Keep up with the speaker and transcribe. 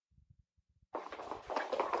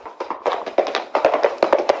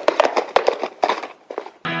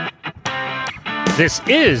This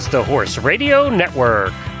is the Horse Radio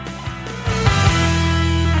Network.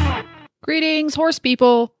 Greetings, horse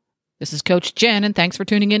people. This is Coach Jen, and thanks for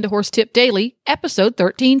tuning in to Horse Tip Daily, episode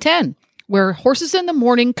 1310, where Horses in the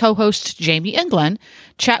Morning co-hosts Jamie and Glenn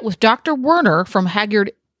chat with Dr. Werner from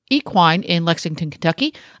Hagyard Equine in Lexington,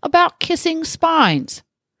 Kentucky, about kissing spines.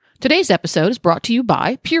 Today's episode is brought to you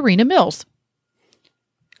by Purina Mills.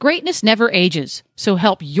 Greatness never ages, so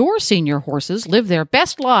help your senior horses live their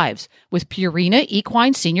best lives with Purina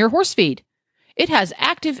Equine Senior Horse Feed. It has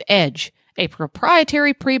Active Edge, a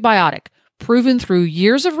proprietary prebiotic proven through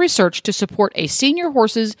years of research to support a senior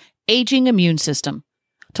horse's aging immune system.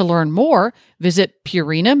 To learn more, visit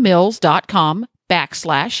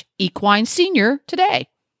purinamills.com/equine senior today.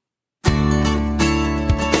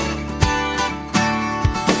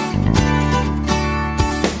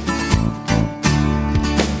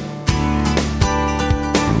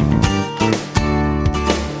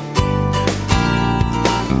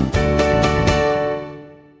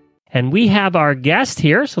 And we have our guest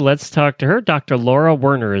here, so let's talk to her. Dr. Laura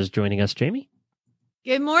Werner is joining us, Jamie.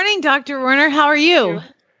 Good morning, Dr. Werner. How are you?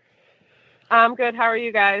 I'm good. How are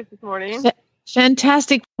you guys this morning?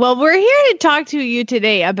 Fantastic. Well, we're here to talk to you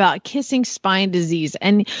today about kissing spine disease.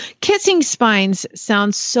 And kissing spines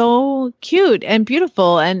sounds so cute and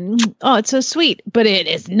beautiful and, oh, it's so sweet, but it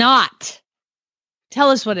is not. Tell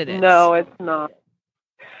us what it is. No, it's not.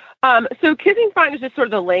 So kissing spine is just sort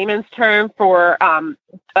of the layman's term for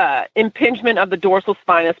impingement of the dorsal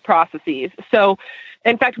spinous processes. So,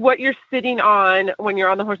 in fact, what you're sitting on when you're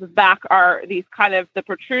on the horse's back are these kind of the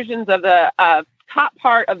protrusions of the top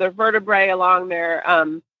part of their vertebrae along their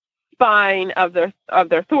spine of their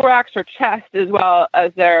thorax or chest, as well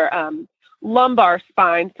as their lumbar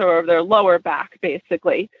spine, so of their lower back,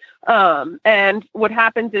 basically. And what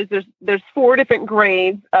happens is there's 4 different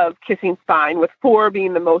grades of kissing spine, with 4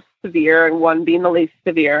 being the most severe and 1 being the least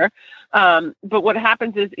severe. But what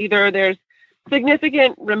happens is either there's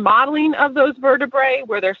significant remodeling of those vertebrae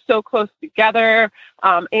where they're so close together,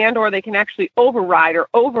 and or they can actually override or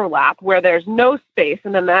overlap where there's no space,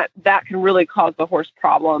 and then that can really cause the horse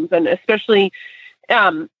problems, and especially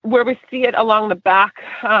where we see it along the back,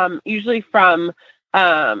 usually from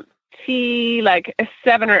T like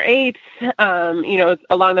 7 or 8,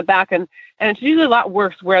 along the back, and it's usually a lot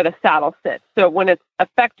worse where the saddle sits. So when it's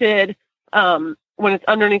affected, when it's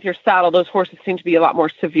underneath your saddle, those horses seem to be a lot more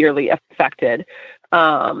severely affected.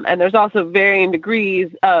 And there's also varying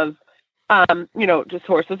degrees of, just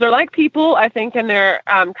horses. They're like people, I think, and their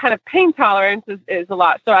kind of pain tolerance is a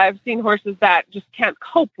lot. So I've seen horses that just can't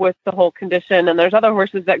cope with the whole condition, and there's other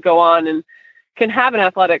horses that go on and can have an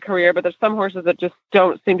athletic career, but there's some horses that just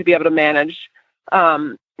don't seem to be able to manage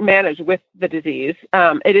with the disease.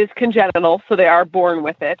 It is congenital, so they are born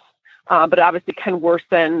with it, but it obviously can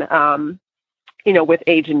worsen, with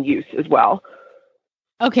age and use as well.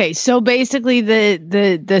 Okay, so basically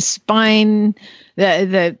the spine,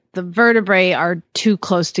 the vertebrae are too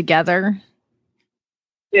close together.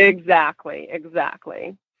 Exactly.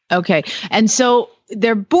 Okay, and so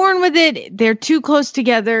they're born with it. They're too close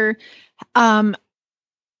together.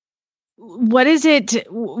 What is it?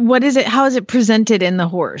 How is it presented in the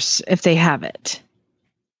horse if they have it?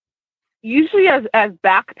 Usually as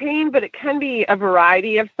back pain, but it can be a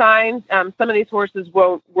variety of signs. Some of these horses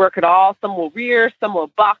won't work at all. Some will rear, some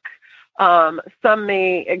will buck. Some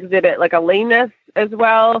may exhibit like a lameness as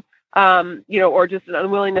well, or just an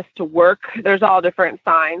unwillingness to work. There's all different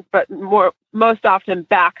signs, but most often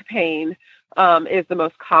back pain is the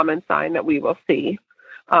most common sign that we will see.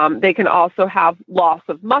 They can also have loss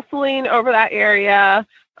of muscling over that area.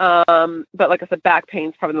 But like I said, back pain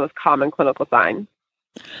is probably the most common clinical sign.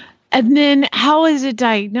 And then how is it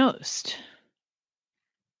diagnosed?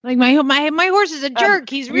 Like my horse is a jerk.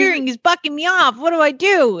 He's rearing. He's bucking me off. What do I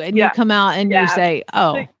do? And you come out and you say,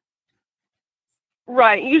 oh.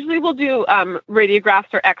 Right. Usually we'll do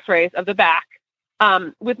radiographs or x-rays of the back.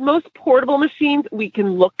 With most portable machines, we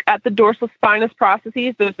can look at the dorsal spinous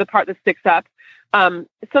processes. There's the part that sticks up.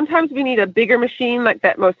 Sometimes we need a bigger machine like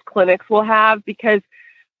that most clinics will have, because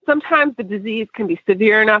sometimes the disease can be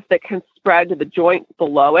severe enough that can spread to the joint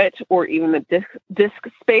below it, or even the disc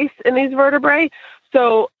space in these vertebrae.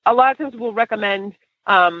 So a lot of times we'll recommend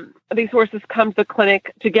these horses come to the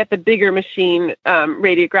clinic to get the bigger machine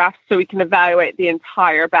radiographs, so we can evaluate the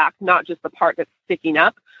entire back, not just the part that's sticking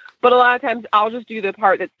up. But a lot of times I'll just do the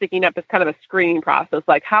part that's sticking up as kind of a screening process,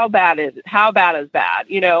 like how bad is it? How bad is bad?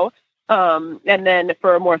 And then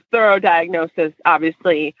for a more thorough diagnosis,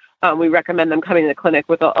 obviously, we recommend them coming to the clinic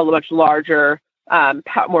with a much larger,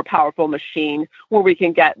 more powerful machine where we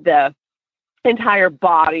can get the entire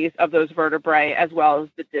bodies of those vertebrae as well as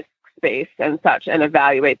the disc space and such, and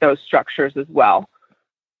evaluate those structures as well.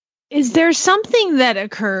 Is there something that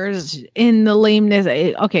occurs in the lameness?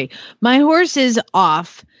 Okay, my horse is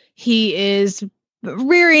off. He is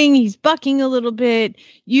rearing, he's bucking a little bit.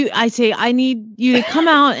 I say, I need you to come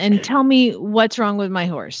out and tell me what's wrong with my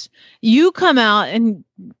horse. You come out, and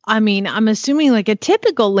I'm assuming like a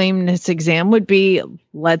typical lameness exam would be,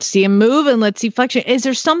 let's see him move and let's see flexion. Is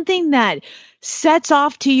there something that sets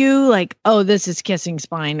off to you like, oh, this is kissing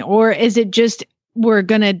spine? Or is it just, we're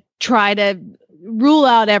going to try to rule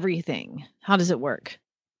out everything? How does it work?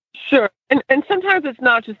 Sure. And sometimes it's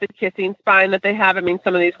not just the kissing spine that they have.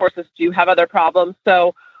 Some of these horses do have other problems.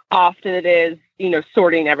 So often it is,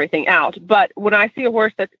 sorting everything out. But when I see a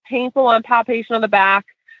horse that's painful on palpation on the back,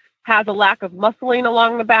 has a lack of muscling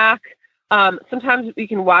along the back, sometimes you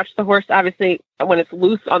can watch the horse, obviously, when it's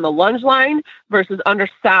loose on the lunge line versus under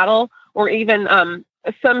saddle, or even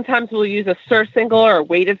sometimes we'll use a surcingle or a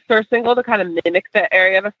weighted surcingle to kind of mimic the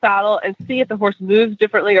area of a saddle and see if the horse moves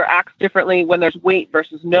differently or acts differently when there's weight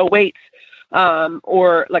versus no weight.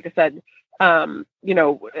 Or like I said,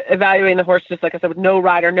 evaluating the horse, just like I said, with no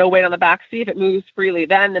rider, no weight on the back, see if it moves freely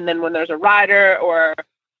then. And then when there's a rider or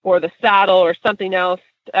the saddle or something else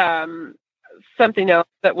that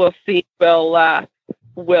we'll see will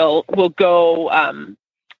go,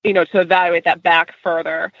 to evaluate that back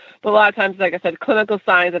further. But a lot of times, like I said, clinical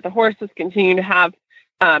signs that the horse is continuing to have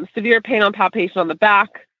severe pain on palpation on the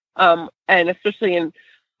back, and especially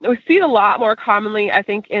we see it a lot more commonly, I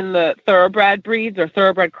think, in the thoroughbred breeds or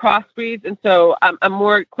thoroughbred crossbreeds. And so I'm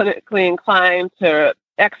more clinically inclined to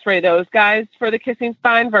x-ray those guys for the kissing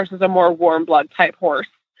spine versus a more warm blood type horse.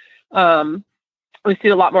 We see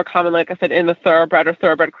it a lot more common, like I said, in the thoroughbred or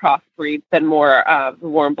thoroughbred crossbreeds than more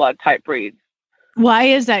warm blood type breeds. Why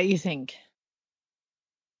is that, you think?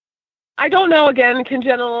 I don't know, again,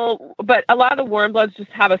 congenital, but a lot of the warm bloods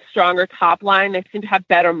just have a stronger top line. They seem to have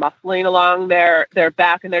better muscling along their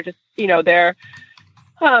back, and they're just, they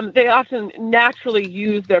often naturally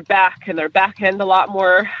use their back and their back end a lot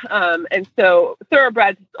more. And so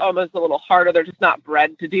thoroughbreds almost a little harder. They're just not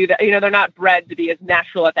bred to do that. They're not bred to be as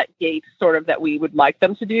natural at that gait sort of that we would like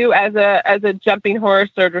them to do as a jumping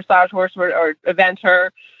horse or dressage horse or eventer.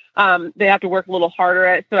 They have to work a little harder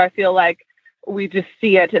at it. So I feel like we just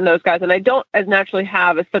see it in those guys. And I don't as naturally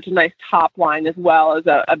have such a nice top line as well as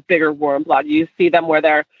a bigger warm blood. You see them where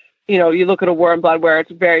they're, you look at a warm blood where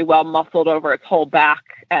it's very well muscled over its whole back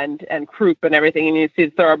and croup and everything. And you see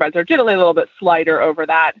the thoroughbreds are generally a little bit slighter over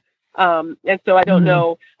that. And so I don't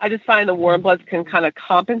know. I just find the warm bloods can kind of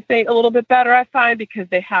compensate a little bit better, I find, because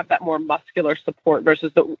they have that more muscular support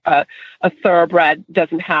versus a thoroughbred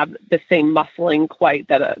doesn't have the same muscling quite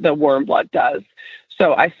that the warm blood does.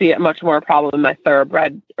 So I see it much more a problem in my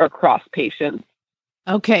thoroughbred or cross patients.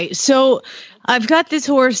 Okay, so I've got this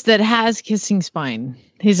horse that has kissing spine.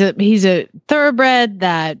 He's a thoroughbred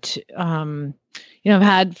that I've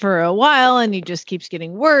had for a while, and he just keeps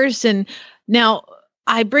getting worse. And now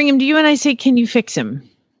I bring him to you and I say, can you fix him?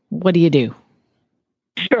 What do you do?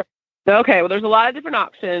 Sure. Okay. Well, there's a lot of different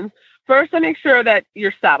options. First, I make sure that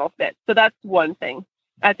your saddle fits. So that's one thing.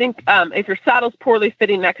 I think if your saddle's poorly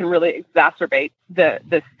fitting, that can really exacerbate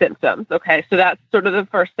the symptoms. Okay. So that's sort of the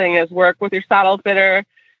first thing, is work with your saddle fitter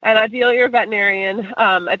and ideally your veterinarian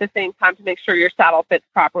at the same time to make sure your saddle fits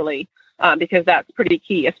properly, because that's pretty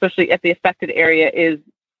key, especially if the affected area is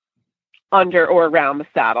under or around the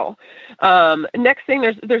saddle. Next thing,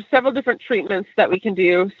 there's several different treatments that we can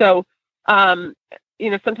do. So,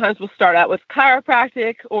 sometimes we'll start out with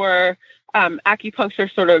chiropractic or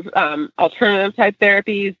acupuncture, sort of alternative type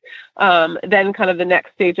therapies. Then kind of the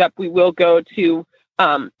next stage up, we will go to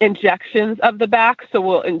injections of the back. So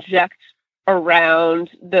we'll inject around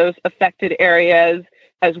those affected areas,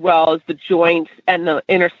 as well as the joints and the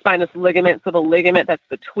interspinous ligament. So the ligament that's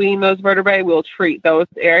between those vertebrae, we'll treat those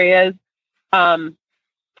areas.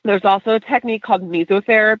 There's also a technique called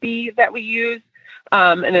mesotherapy that we use,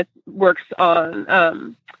 and it works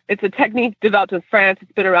on, it's a technique developed in France.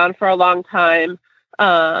 It's been around for a long time,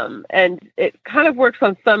 and it kind of works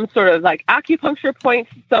on some sort of like acupuncture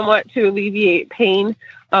points somewhat to alleviate pain.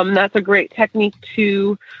 That's a great technique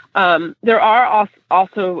too. There are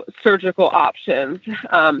also surgical options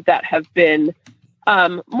that have been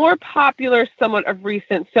more popular somewhat of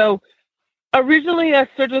recent. So originally, a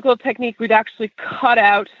surgical technique, we'd actually cut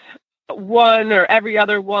out one or every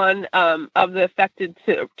other one of the affected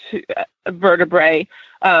vertebrae,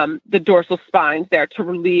 the dorsal spines there, to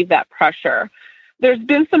relieve that pressure. There's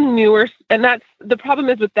been some newer, and that's the problem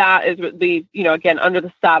is with that is it would leave, again, under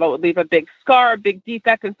the saddle, it would leave a big scar, a big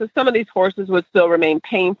defect. And so some of these horses would still remain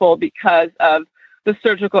painful because of the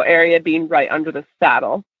surgical area being right under the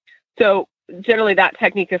saddle. So generally that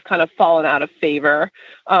technique has kind of fallen out of favor.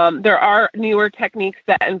 There are newer techniques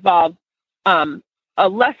that involve a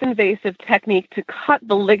less invasive technique to cut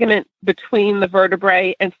the ligament between the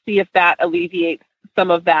vertebrae and see if that alleviates some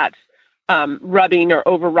of that rubbing or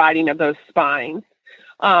overriding of those spines.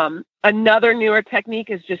 Another newer technique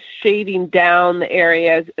is just shaving down the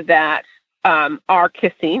areas that are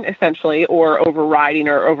kissing, essentially, or overriding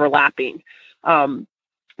or overlapping.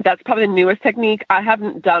 That's probably the newest technique. I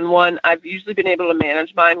haven't done one. I've usually been able to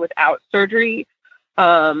manage mine without surgery.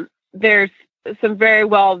 There's some very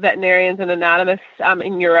well veterinarians and anatomists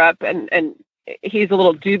in Europe, and he's a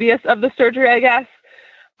little dubious of the surgery, I guess.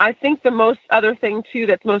 I think the most other thing too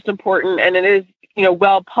that's most important, and it is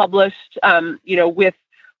well published, with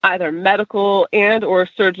either medical and or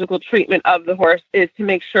surgical treatment of the horse, is to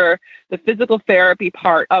make sure the physical therapy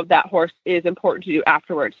part of that horse is important to do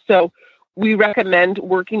afterwards. So we recommend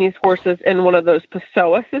working these horses in one of those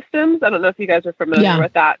Pessoa systems. I don't know if you guys are familiar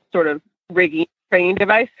with that sort of rigging training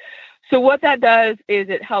device. So what that does is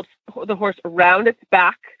it helps the horse round its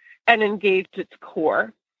back and engage its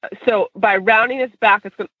core. So by rounding its back,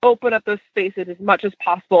 it's going to open up those spaces as much as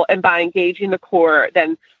possible. And by engaging the core,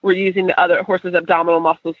 then we're using the other horse's abdominal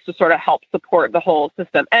muscles to sort of help support the whole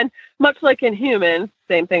system. And much like in humans,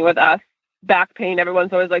 same thing with us, back pain,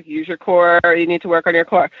 everyone's always like, use your core, or you need to work on your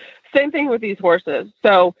core. Same thing with these horses.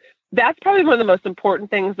 So that's probably one of the most important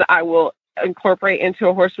things that I will incorporate into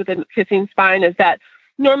a horse with a kissing spine, is that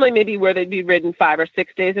normally maybe where they'd be ridden 5 or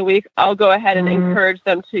 6 days a week, I'll go ahead and encourage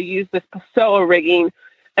them to use this Pessoa rigging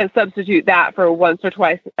and substitute that for once or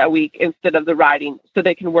twice a week instead of the riding, so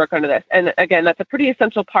they can work under this. And again, that's a pretty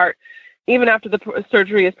essential part. Even after the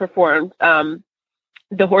surgery is performed,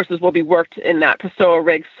 the horses will be worked in that Pessoa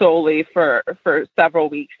rig solely for several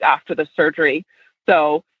weeks after the surgery.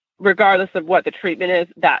 So regardless of what the treatment is,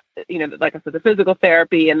 that, like I said, the physical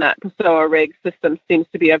therapy and that Pessoa rig system seems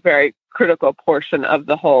to be a very critical portion of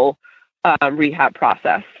the whole rehab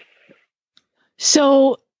process.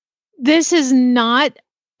 So this is not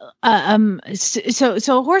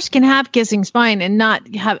so a horse can have kissing spine and not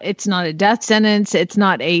have, it's not a death sentence. It's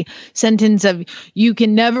not a sentence of you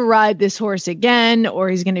can never ride this horse again, or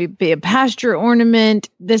he's going to be a pasture ornament.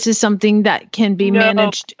 This is something that can be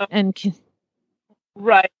managed and can.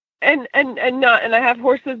 Right. And I have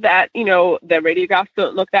horses that, the radiographs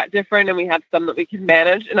don't look that different, and we have some that we can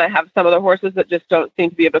manage, and I have some other horses that just don't seem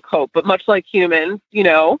to be able to cope. But much like humans,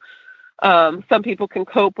 some people can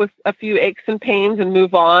cope with a few aches and pains and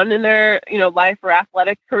move on in their, life or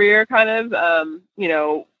athletic career kind of.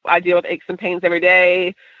 I deal with aches and pains every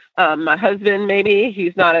day. My husband, maybe,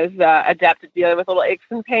 he's not as adept at dealing with little aches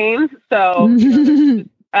and pains. So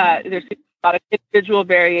there's a lot of individual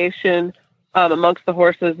variation amongst the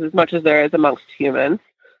horses as much as there is amongst humans.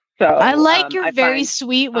 So I like your very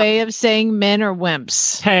sweet way of saying men are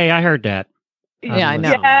wimps. Hey, I heard that. Yeah, I know.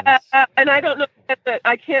 Yeah, and I don't know that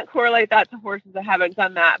I can't correlate that to horses that haven't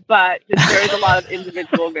done that, but there is a lot of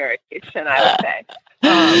individual variation, I would say.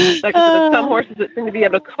 Like I said, there's some horses that seem to be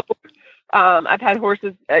able to cope. I've had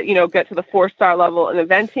horses, get to the 4-star level in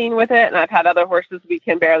eventing with it, and I've had other horses we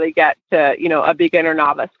can barely get to, a beginner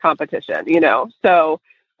novice competition. So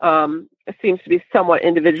it seems to be somewhat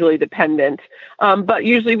individually dependent. But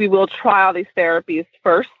usually we will try all these therapies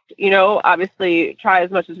first. Obviously try as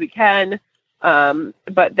much as we can.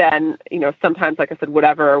 But then, sometimes, like I said,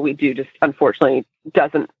 whatever we do just unfortunately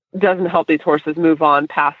doesn't help these horses move on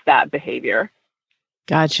past that behavior.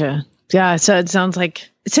 Gotcha. Yeah. So it sounds like,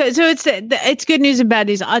 so it's good news and bad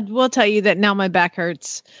news. I will tell you that now my back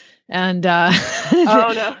hurts, and,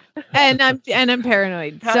 oh no, and I'm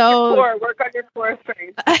paranoid. Work on your core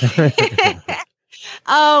strength.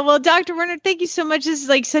 Oh, well, Dr. Werner, thank you so much. This is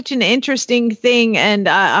like such an interesting thing, and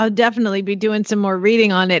I'll definitely be doing some more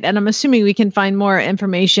reading on it. And I'm assuming we can find more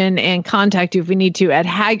information and contact you if we need to at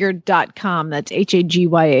hagyard.com. That's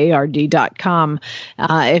HAGYARD.com.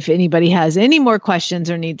 If anybody has any more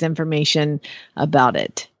questions or needs information about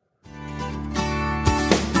it.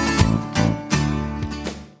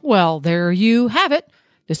 Well, there you have it.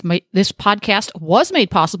 This podcast was made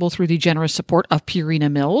possible through the generous support of Purina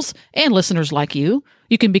Mills and listeners like you.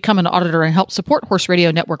 You can become an auditor and help support Horse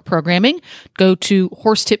Radio Network programming. Go to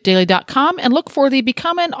horsetipdaily.com and look for the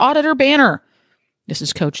Become an Auditor banner. This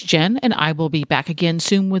is Coach Jen, and I will be back again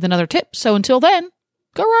soon with another tip. So until then,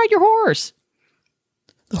 go ride your horse.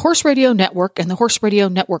 The Horse Radio Network and the Horse Radio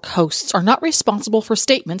Network hosts are not responsible for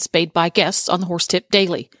statements made by guests on the Horse Tip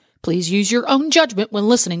Daily. Please use your own judgment when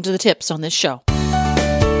listening to the tips on this show.